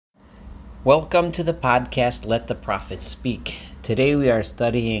Welcome to the podcast, Let the Prophet Speak. Today we are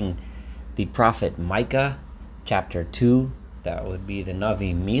studying the prophet Micah, chapter 2. That would be the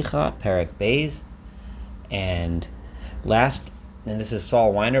Navi Micha, Perek Beis. And this is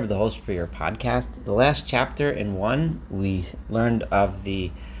Saul Weiner, the host for your podcast. The last chapter in 1, we learned of the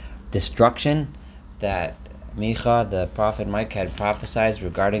destruction that Micha, the prophet Micah, had prophesied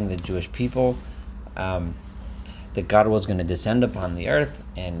regarding the Jewish people, that God was going to descend upon the earth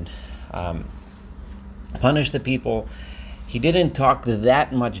and punish the people. He didn't talk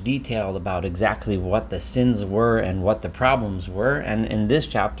that much detail about exactly what the sins were and what the problems were, and in this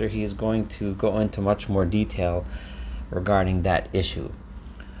chapter he is going to go into much more detail regarding that issue.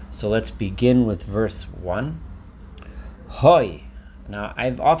 So let's begin with verse 1. Hoi. Now,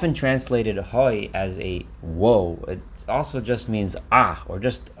 I've often translated hoi as a woe. It also just means or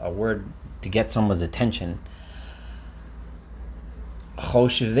just a word to get someone's attention.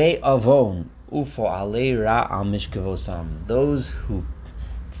 Choshvei avon ufo alei ra al mishkavosam. Those who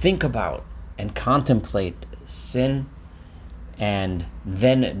think about and contemplate sin and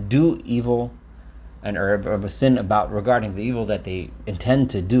then do evil, or sin about regarding the evil that they intend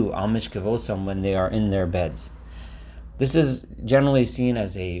to do al mishkavosam when they are in their beds. This is generally seen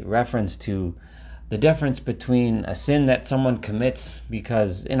as a reference to the difference between a sin that someone commits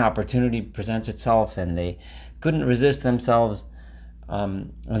because an opportunity presents itself and they couldn't resist themselves,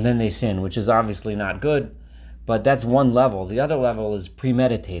 and then they sin, which is obviously not good, but that's one level. The other level is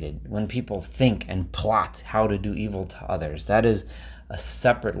premeditated, when people think and plot how to do evil to others. That is a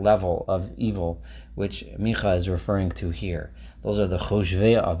separate level of evil, which Micha is referring to here. Those are the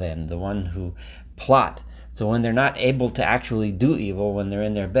choshvei aven, the one who plot. So when they're not able to actually do evil, when they're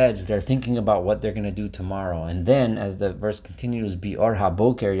in their beds, they're thinking about what they're going to do tomorrow. And then, as the verse continues, bi'or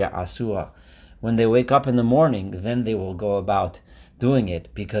haboker ya'asua, when they wake up in the morning, then they will go about doing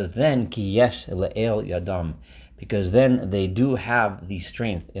it, because then ki yesh le'el yadam, because then they do have the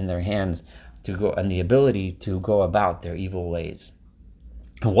strength in their hands to go and the ability to go about their evil ways.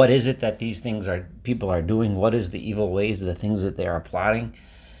 What is it that these things people are doing? What is the evil ways, the things that they are plotting?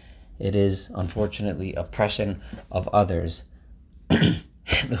 It is, unfortunately, oppression of others. The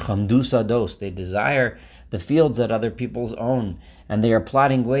chamdusa dos, they desire the fields that other people's own, and they are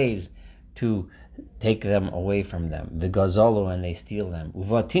plotting ways to take them away from them. V'gazalo, and they steal them.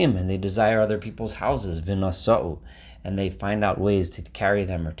 Uvatim, and they desire other people's houses. V'nasa'u, and they find out ways to carry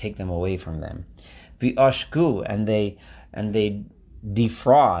them or take them away from them. V'ashku, and they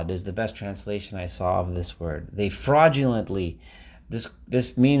defraud is the best translation I saw of this word. They fraudulently.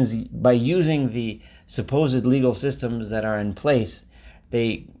 This means by using the supposed legal systems that are in place,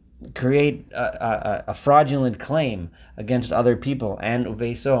 they create a fraudulent claim against other people and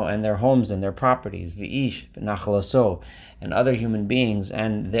uveso, and their homes and their properties, v'ish, nachalaso, and other human beings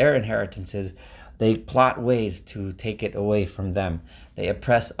and their inheritances. They plot ways to take it away from them. They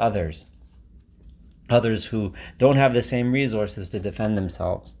oppress others who don't have the same resources to defend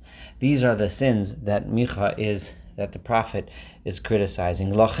themselves. These are the sins that that the prophet is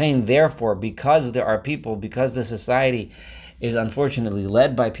criticizing. Lachain, therefore, because there are people, because the society is unfortunately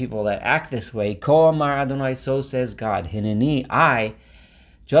led by people that act this way, Ko Amar Adonai, so says God, Hineni, I,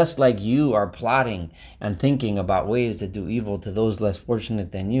 just like you are plotting and thinking about ways to do evil to those less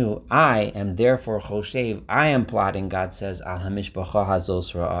fortunate than you, I am therefore Choshev, I am plotting, God says, Al HaMishpacha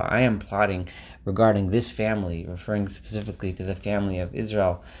Hazos Ra'ah, I am plotting regarding this family, referring specifically to the family of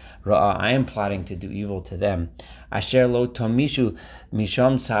Israel, Ra'ah, I am plotting to do evil to them. Asher lo tomishu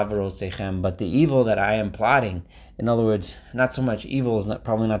misham tzavro, but the evil that I am plotting, in other words, not so much evil is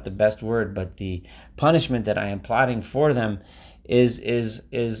probably not the best word, but the punishment that I am plotting for them is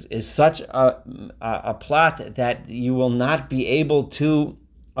such a plot that you will not be able to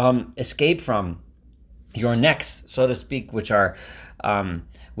escape from. Your necks, so to speak, which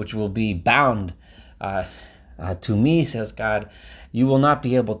will be bound to me, says God, you will not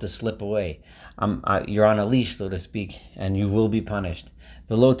be able to slip away. You're on a leash, so to speak, and you will be punished.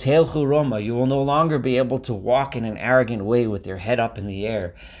 V'lo teilchu roma, you will no longer be able to walk in an arrogant way with your head up in the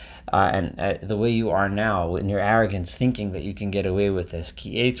air, and the way you are now, in your arrogance, thinking that you can get away with this.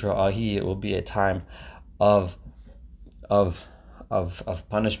 Ki etra ahi, it will be a time of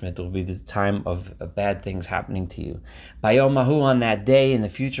punishment. It will be the time of bad things happening to you. Bayomahu, on that day in the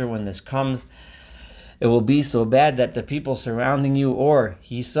future when this comes, it will be so bad that the people surrounding you, or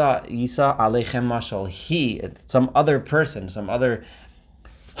Yisa Alechem Mashal, some other person, some other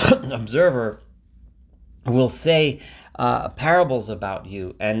observer, will say parables about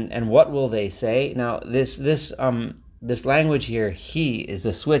you. And what will they say? Now, this this language here, he, is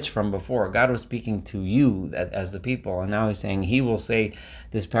a switch from before. God was speaking to you as the people, and now he's saying he will say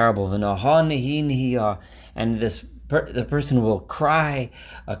this parable, and the person will cry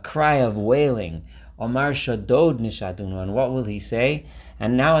a cry of wailing. Omar Shadod Nishadunu, and what will he say?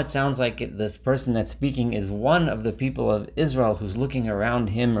 And now it sounds like this person that's speaking is one of the people of Israel who's looking around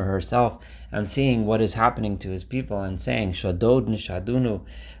him or herself and seeing what is happening to his people and saying, Shadod Nishadunu,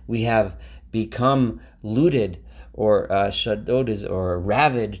 we have become looted, or Shadod is, or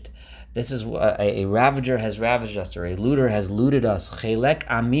ravaged. This is a ravager has ravaged us, or a looter has looted us. Chelek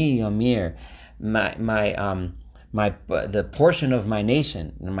Ami Yamir, the portion of my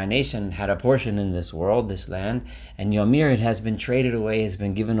nation, and my nation had a portion in this world, this land, and Yamir, it has been traded away, has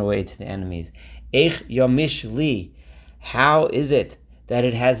been given away to the enemies. Eich Yamish Li, how is it that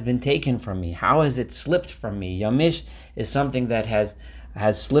it has been taken from me? How has it slipped from me? Yamish is something that has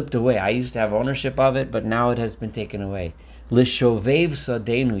slipped away. I used to have ownership of it, but now it has been taken away. Lishovev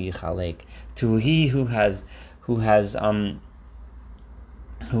Sadenu Yichalek, to he who has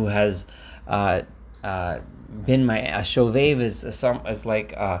been my shovev is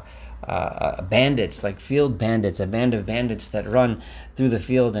like bandits, like field bandits, a band of bandits that run through the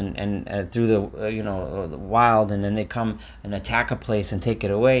field and through the the wild, and then they come and attack a place and take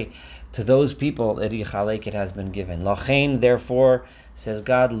it away. To those people, it has been given. Lachein, therefore, says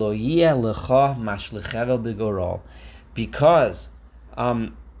God, lo yeh lecha mashlichevel b'gorol, because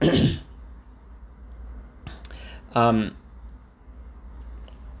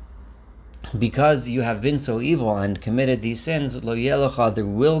because you have been so evil and committed these sins, lo yeh lecha, there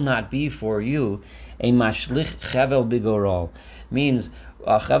will not be for you a mashlich chevel b'gorol. Means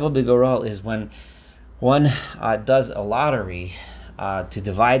chevel b'gorol is when one does a lottery to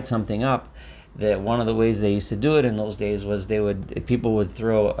divide something up. That one of the ways they used to do it in those days was people would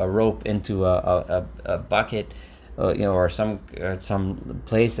throw a rope into a bucket, or some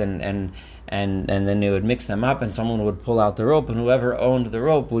place, and then they would mix them up, and someone would pull out the rope, and whoever owned the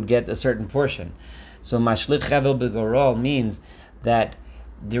rope would get a certain portion. So mashlich chevel b'gorol means that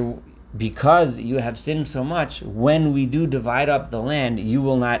because you have sinned so much, when we do divide up the land, you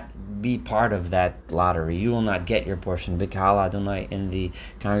will not be part of that lottery. You will not get your portion, B'kahal Adonai, in the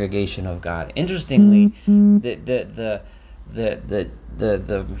congregation of God. Interestingly, the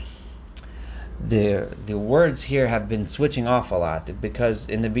words here have been switching off a lot, because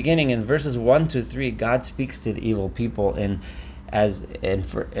in the beginning, in verses 1-3, God speaks to the evil people in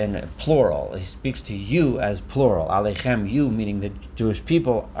plural. He speaks to you as plural. Alechem, you, meaning the Jewish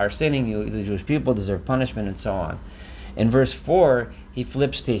people are sinning. You, the Jewish people, deserve punishment, and so on. In verse 4, he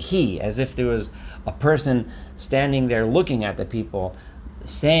flips to he, as if there was a person standing there looking at the people,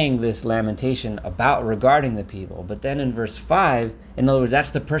 saying this lamentation regarding the people. But then in verse 5, in other words, that's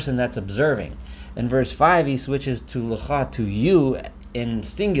the person that's observing. In verse 5, he switches to lecha, to you in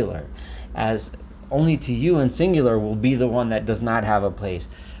singular, as only to you in singular will be the one that does not have a place.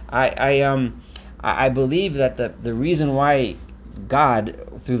 I believe that the reason why God,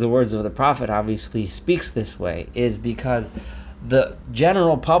 through the words of the prophet, obviously speaks this way is because the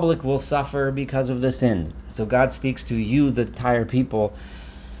general public will suffer because of the sins. So God speaks to you, the entire people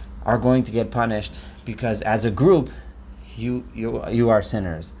are going to get punished because as a group, you are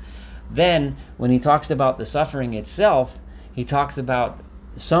sinners. Then, when he talks about the suffering itself, he talks about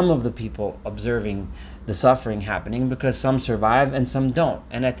some of the people observing the suffering happening because some survive and some don't.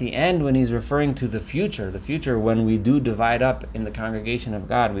 And at the end, when he's referring to the future when we do divide up in the congregation of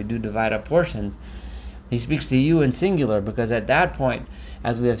God, we do divide up portions, he speaks to you in singular, because at that point,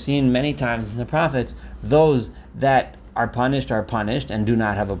 as we have seen many times in the prophets, those that are punished and do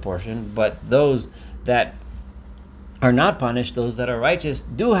not have a portion, but those that are not punished, those that are righteous,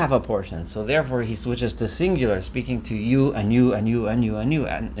 do have a portion. So therefore he switches to singular, speaking to you and you and you and you and you,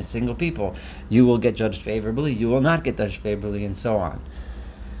 and a single people. You will get judged favorably, you will not get judged favorably, and so on.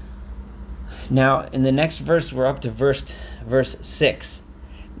 Now, in the next verse, we're up to verse 6.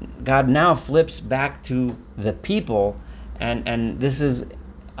 God now flips back to the people, and this is,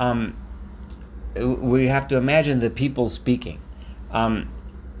 we have to imagine the people speaking.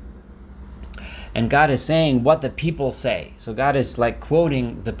 And God is saying what the people say. So God is like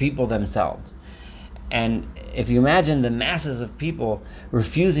quoting the people themselves. And if you imagine the masses of people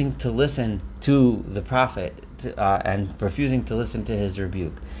refusing to listen to the prophet and refusing to listen to his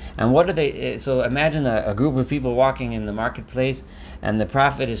rebuke. And what are they? So imagine a group of people walking in the marketplace, and the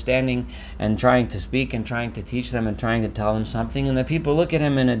prophet is standing and trying to speak and trying to teach them and trying to tell them something. And the people look at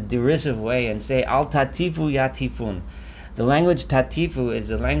him in a derisive way and say, Al tatifu yatifun. The language tatifu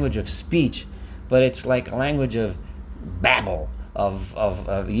is a language of speech, but it's like a language of babble,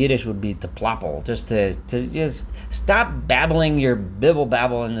 of Yiddish would be to ploppel, just to just stop babbling your bibble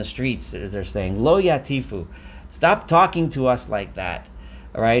babble in the streets, as they're saying. Lo yatifu. Stop talking to us like that.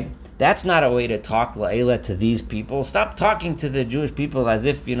 All right? That's not a way to talk la'ela to these people. Stop talking to the Jewish people as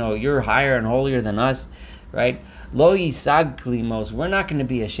if, you're higher and holier than us, right? Lo yisag klimos. We're not going to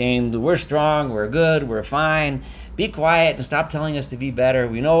be ashamed. We're strong. We're good. We're fine. Be quiet and stop telling us to be better.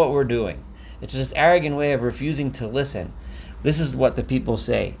 We know what we're doing. It's this arrogant way of refusing to listen. This is what the people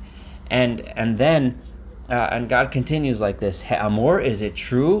say. And then God continues like this. Amor, is it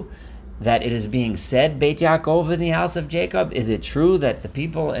true that it is being said, Beit Yaakov, in the house of Jacob? Is it true that the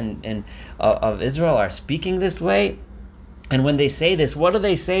people of Israel are speaking this way? And when they say this, what do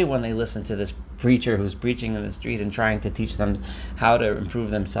they say when they listen to this preacher who's preaching in the street and trying to teach them how to improve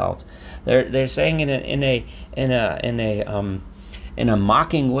themselves? They're saying in a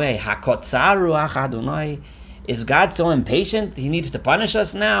mocking way, Hakotzar ruach Adonai. Is God so impatient? He needs to punish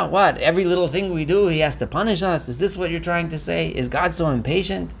us now? What? Every little thing we do, he has to punish us? Is this what you're trying to say? Is God so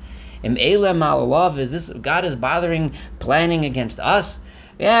impatient? Is this God is planning against us?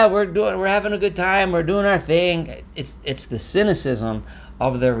 Yeah, we're having a good time, we're doing our thing. It's the cynicism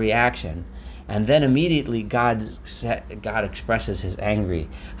of their reaction. And then immediately God expresses his angry.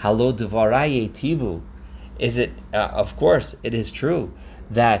 Halo devarai tivu. Is it of course it is true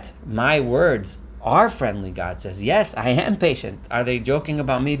that my words are friendly, God says. Yes, I am patient. Are they joking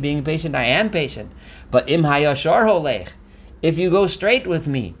about me being patient? I am patient. But im hayashar holech. If you go straight with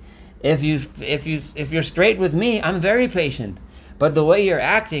me, if you're straight with me, I'm very patient. But the way you're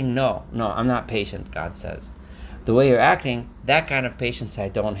acting, no, I'm not patient, God says. The way you're acting, that kind of patience I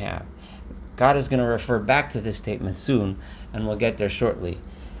don't have. God is going to refer back to this statement soon, and we'll get there shortly.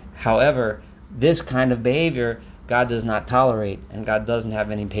 However, this kind of behavior God does not tolerate, and God doesn't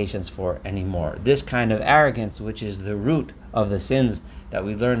have any patience for anymore. This kind of arrogance, which is the root of the sins that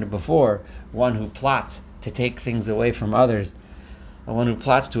we learned before, one who plots to take things away from others, one who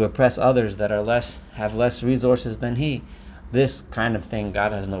plots to oppress others that have less resources than he. This kind of thing,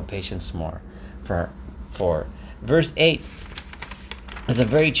 God has no patience more for. Verse 8 is a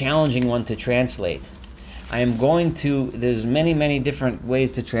very challenging one to translate. There's many, many different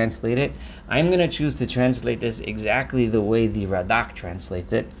ways to translate it. I'm going to choose to translate this exactly the way the Radak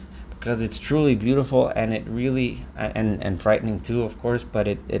translates it, because it's truly beautiful, and it really, and frightening too, of course, but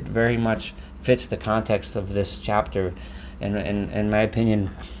it very much fits the context of this chapter, and in my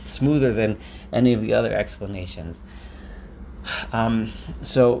opinion, smoother than any of the other explanations.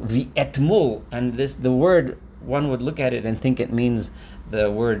 So the etmul, and the word, one would look at it and think it means the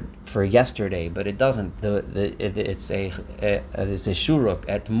word for yesterday, but it doesn't. It's a shuruk,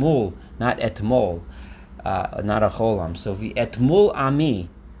 etmul, not etmol, not a cholam. So the etmul ami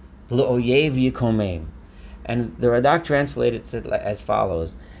le'oyev yikomem, and the Radak translates it as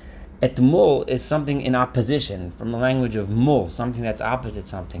follows. Etmul is something in opposition, from the language of mul, something that's opposite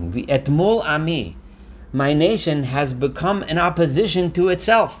something. The etmul ami, my nation has become an opposition to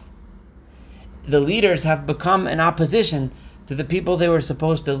itself. The leaders have become an opposition to the people they were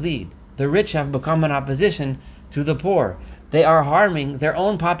supposed to lead. The rich have become an opposition to the poor. They are harming their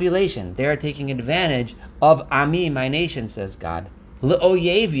own population. They are taking advantage of Ami, my nation, says God.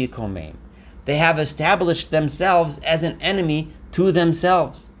 Le'oyev yikomem. They have established themselves as an enemy to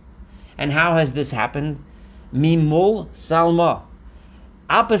themselves. And how has this happened? Mimul salma.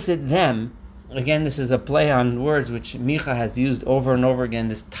 Opposite them. Again, this is a play on words which Micha has used over and over again,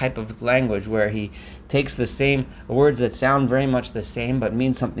 this type of language where he takes the same words that sound very much the same but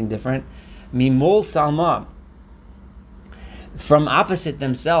mean something different. Mimul salma. From opposite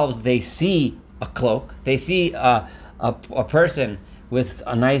themselves, they see a cloak. They see a person with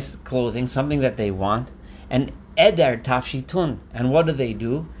a nice clothing, something that they want. And eder tafshitun. And what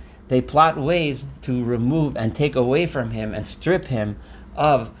do? They plot ways to remove and take away from him and strip him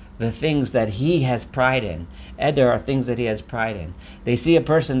of the things that he has pride in. Eder are things that he has pride in. They see a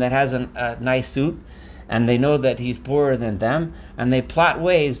person that has a nice suit, and they know that he's poorer than them, and they plot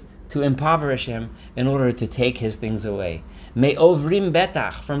ways to impoverish him in order to take his things away. Me'ovrim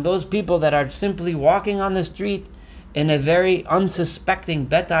betach, from those people that are simply walking on the street in a very unsuspecting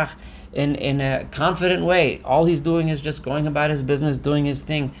betach, in a confident way. All he's doing is just going about his business, doing his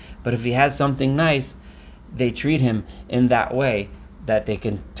thing. But if he has something nice, they treat him in that way, that they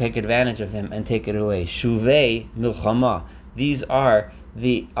can take advantage of him and take it away. Shuvei milchama. These are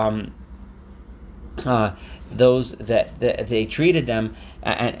the those that they treated them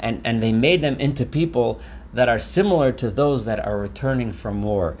and they made them into people that are similar to those that are returning from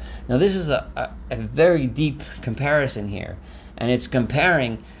war. Now this is a very deep comparison here, and it's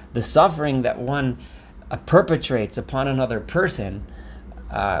comparing the suffering that one perpetrates upon another person,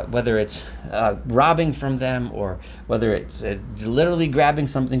 whether it's robbing from them, or whether it's literally grabbing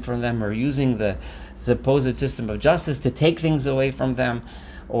something from them, or using the supposed system of justice to take things away from them,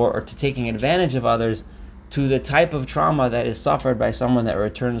 or to taking advantage of others, to the type of trauma that is suffered by someone that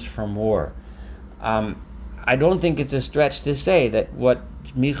returns from war. I don't think it's a stretch to say that what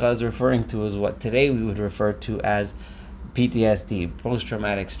Micha is referring to is what today we would refer to as PTSD,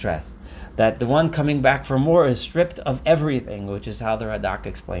 post-traumatic stress. That the one coming back from war is stripped of everything, which is how the Radak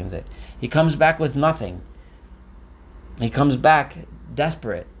explains it. He comes back with nothing. He comes back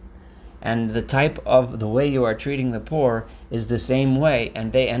desperate. And the way you are treating the poor is the same way,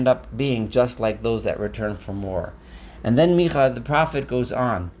 and they end up being just like those that return from war. And then Micha, the prophet, goes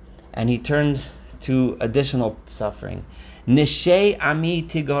on, and he turns to additional suffering. Nishei ami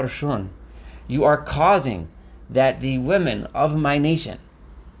tigarshun. You are causing that the women of my nation,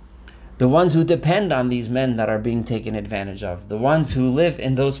 the ones who depend on these men that are being taken advantage of, the ones who live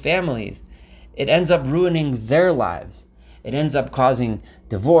in those families, it ends up ruining their lives. It ends up causing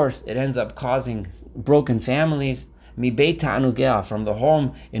divorce. It ends up causing broken families. Mi beit ta'anugea, from the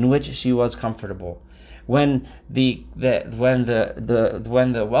home in which she was comfortable. When the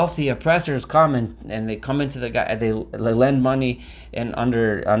wealthy oppressors come and they come into the guy, they lend money and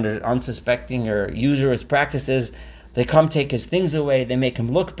under unsuspecting or usurious practices, they come take his things away. They make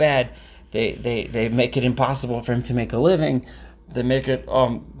him look bad. They make it impossible for him to make a living.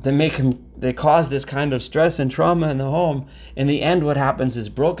 They cause this kind of stress and trauma in the home. In the end, what happens is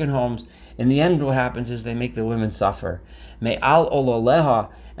broken homes. In the end, what happens is they make the women suffer. Me'al ololeha,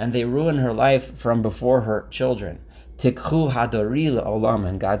 and they ruin her life from before her children. Tikhu hadori le'olam,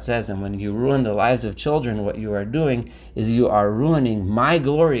 and God says, and when you ruin the lives of children, what you are doing is you are ruining my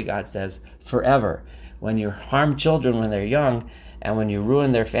glory, God says, forever. When you harm children when they're young, and when you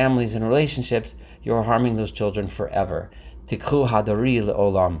ruin their families and relationships, you're harming those children forever. Tikhu hadori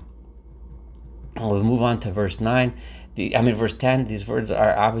le'olam. And we'll move on to verse 9. Verse 10. These words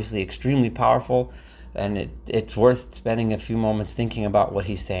are obviously extremely powerful, and it's worth spending a few moments thinking about what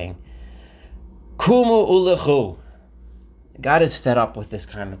he's saying. Kumu ulechu. God is fed up with this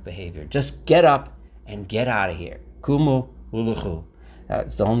kind of behavior. Just get up and get out of here. Kumu ulechu.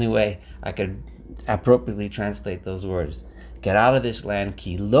 That's the only way I could appropriately translate those words. Get out of this land.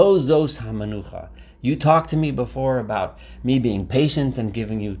 Ki lo zos hamanucha. You talked to me before about me being patient and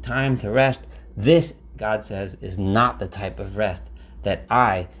giving you time to rest. This, God says, is not the type of rest that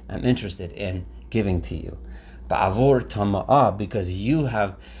I am interested in giving to you. Ba'avur tama'ah, because you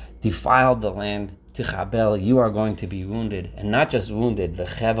have defiled the land. Tichabel, you are going to be wounded, and not just wounded, the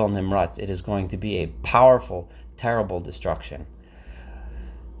chevel nimratz, it is going to be a powerful, terrible destruction.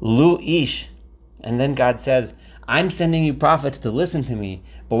 Lu ish, and then God says, I'm sending you prophets to listen to me,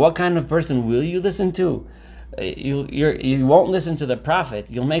 but what kind of person will you listen to? You won't listen to the prophet,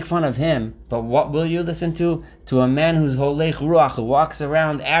 you'll make fun of him, but what will you listen to? To a man who's holech ruach, who walks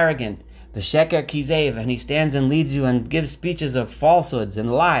around arrogant, the sheker kizev, and he stands and leads you and gives speeches of falsehoods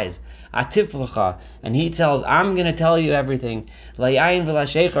and lies. Atiflacha, and he tells, I'm going to tell you everything. Layayin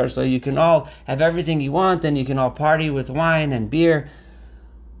v'la, so you can all have everything you want, and you can all party with wine and beer.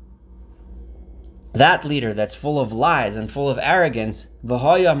 That leader that's full of lies and full of arrogance,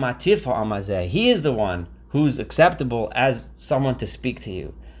 v'hoya matifha amazeh, he is the one who's acceptable as someone to speak to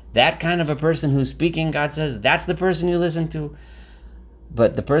you. That kind of a person who's speaking, God says, that's the person you listen to.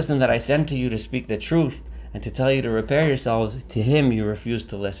 But the person that I send to you to speak the truth and to tell you to repair yourselves, to him you refuse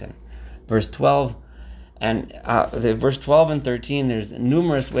to listen. Verse 12 and verse 12 and 13, there's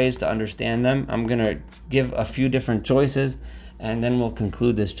numerous ways to understand them. I'm going to give a few different choices, and then we'll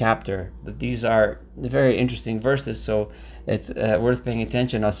conclude this chapter. But these are very interesting verses, so it's worth paying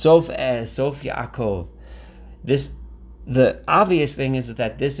attention. Sof Yaakov. The obvious thing is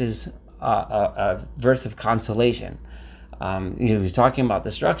that this is a verse of consolation. He's talking about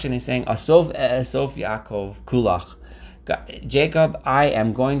destruction. He's saying, Sof Yaakov kulach. Jacob, I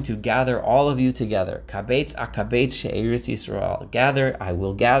am going to gather all of you together. Kabetz akabetz she'eretz Yisrael. Gather, I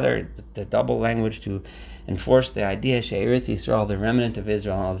will gather, the double language to enforce the idea, she'eretz Yisrael, the remnant of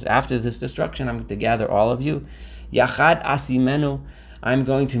Israel. After this destruction, I'm going to gather all of you. Yachad asimenu, I'm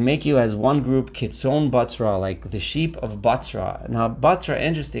going to make you as one group, kitzon batzra, like the sheep of Batzra. Now, Batzra,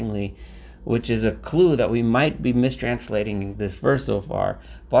 interestingly, which is a clue that we might be mistranslating this verse so far,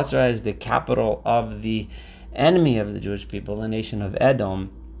 Batzra is the capital of the enemy of the Jewish people, the nation of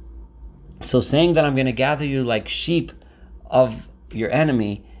Edom. So saying that I'm going to gather you like sheep of your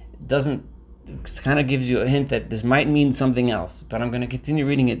enemy kind of gives you a hint that this might mean something else. But I'm going to continue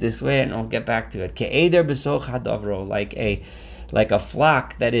reading it this way, and I'll get back to it. Ke'eder b'soch hadavro, like a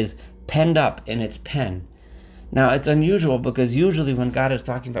flock that is penned up in its pen. Now, it's unusual because usually when God is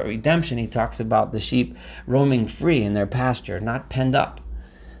talking about redemption, he talks about the sheep roaming free in their pasture, not penned up.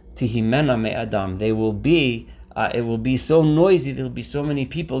 Tihimena me adam. They will be, it will be so noisy, there will be so many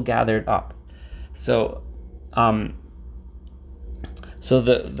people gathered up. So, so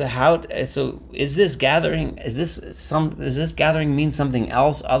is this gathering? Is this gathering mean something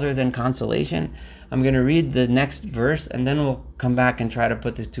else other than consolation? I'm going to read the next verse, and then we'll come back and try to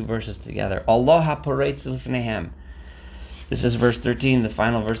put these two verses together. Allah haporetz lifnehem. This is verse 13, the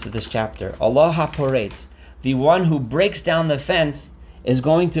final verse of this chapter. Allah haporetz, the one who breaks down the fence, is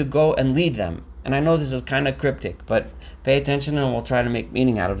going to go and lead them. And I know this is kind of cryptic, but pay attention and we'll try to make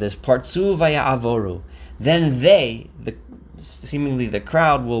meaning out of this. Partsu vaya avoru. Then they, seemingly the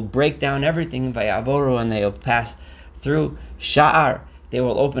crowd, will break down everything vaya avoru, and they will pass through sha'ar. They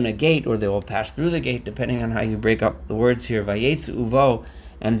will open a gate, or they will pass through the gate, depending on how you break up the words here. Vayetzu uvo,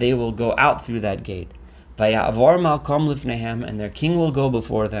 and they will go out through that gate. Vayavor malkom lifnehem, and their king will go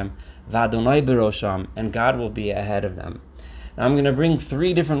before them. Vadonai birosham, and God will be ahead of them. Now I'm going to bring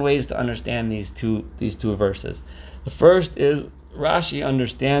three different ways to understand these two verses. The first is Rashi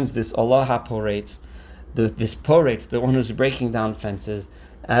understands this Allah haporetz, this poretz, the one who's breaking down fences,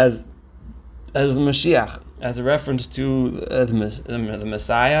 as the Mashiach, as a reference to the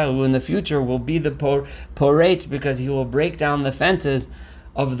Messiah, who in the future will be the poretz, because he will break down the fences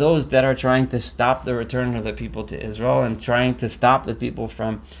of those that are trying to stop the return of the people to Israel and trying to stop the people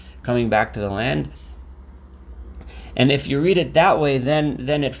from coming back to the land. And if you read it that way,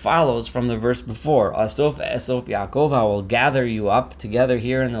 then it follows from the verse before. Asof Esof Yaakov, I will gather you up together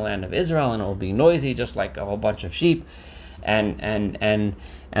here in the land of Israel, and it will be noisy, just like a whole bunch of sheep. And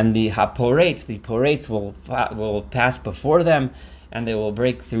the poretz will pass before them, and they will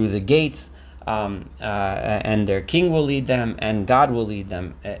break through the gates. And their king will lead them, and God will lead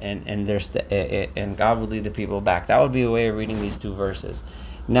them, and God will lead the people back. That would be a way of reading these two verses.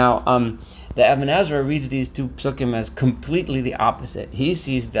 Now, the Ibn Ezra reads these two psukim as completely the opposite. He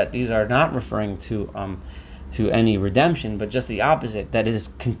sees that these are not referring to any redemption, but just the opposite, that it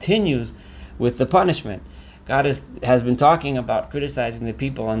continues with the punishment. God has been talking about criticizing the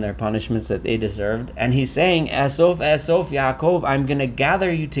people and their punishments that they deserved, and he's saying, Esof Yaakov, I'm going to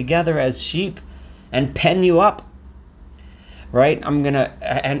gather you together as sheep and pen you up. Right? I'm going to,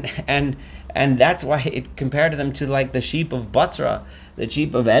 and that's why it compared them to like the sheep of Batzra, the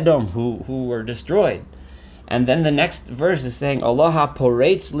sheep of Edom, who were destroyed. And then the next verse is saying, Allah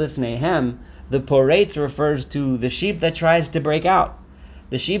poretz lifnehem. The poretz refers to the sheep that tries to break out.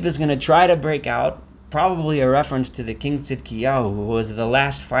 The sheep is going to try to break out, probably a reference to the King Tzidkiyahu, who was the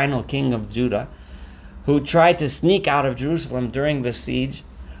last final king of Judah, who tried to sneak out of Jerusalem during the siege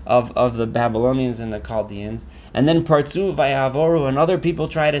of the Babylonians and the Chaldeans. And then Partsu Vayavoru, and other people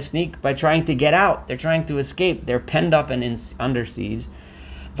try to sneak by trying to get out. They're trying to escape. They're penned up and under siege.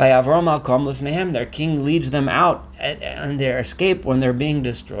 Vayavrom Malkom Lifnehem, their king leads them out and their escape when they're being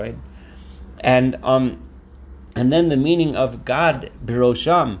destroyed. And then the meaning of God,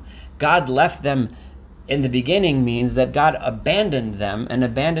 Birosham, God left them in the beginning, means that God abandoned them and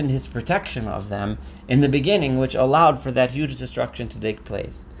abandoned his protection of them in the beginning, which allowed for that huge destruction to take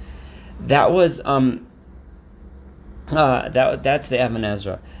place. That was that's the Ibn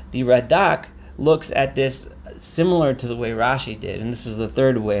Ezra. The Radak looks at this similar to the way Rashi did, and this is the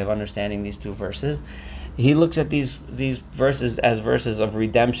third way of understanding these two verses. He looks at these verses as verses of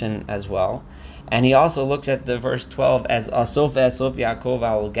redemption as well. And he also looks at the verse 12 as Asof Yaakov,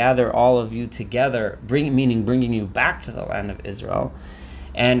 I will gather all of you together, meaning bringing you back to the land of Israel.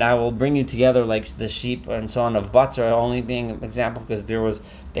 And I will bring you together like the sheep and so on of Batzra, only being an example because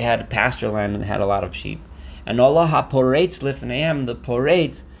they had pasture land and had a lot of sheep. And Allah ha-poretz lifneim, the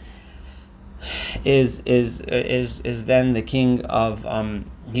poretz is then the king of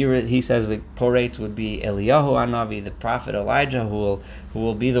he says the poretz would be Eliyahu Hanavi, the prophet Elijah, who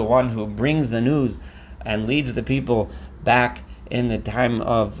will be the one who brings the news and leads the people back in the time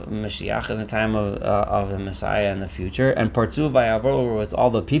of Mashiach, in the time of the Messiah in the future. And Partsu Vayavor was all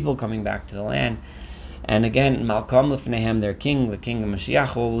the people coming back to the land. And again, Malkom Lifnehem, their king, the king of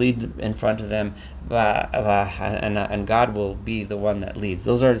Mashiach, will lead in front of them, and God will be the one that leads.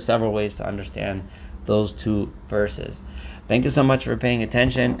 Those are several ways to understand those two verses. Thank you so much for paying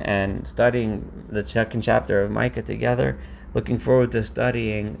attention and studying the second chapter of Micah together. Looking forward to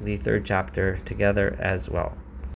studying the third chapter together as well.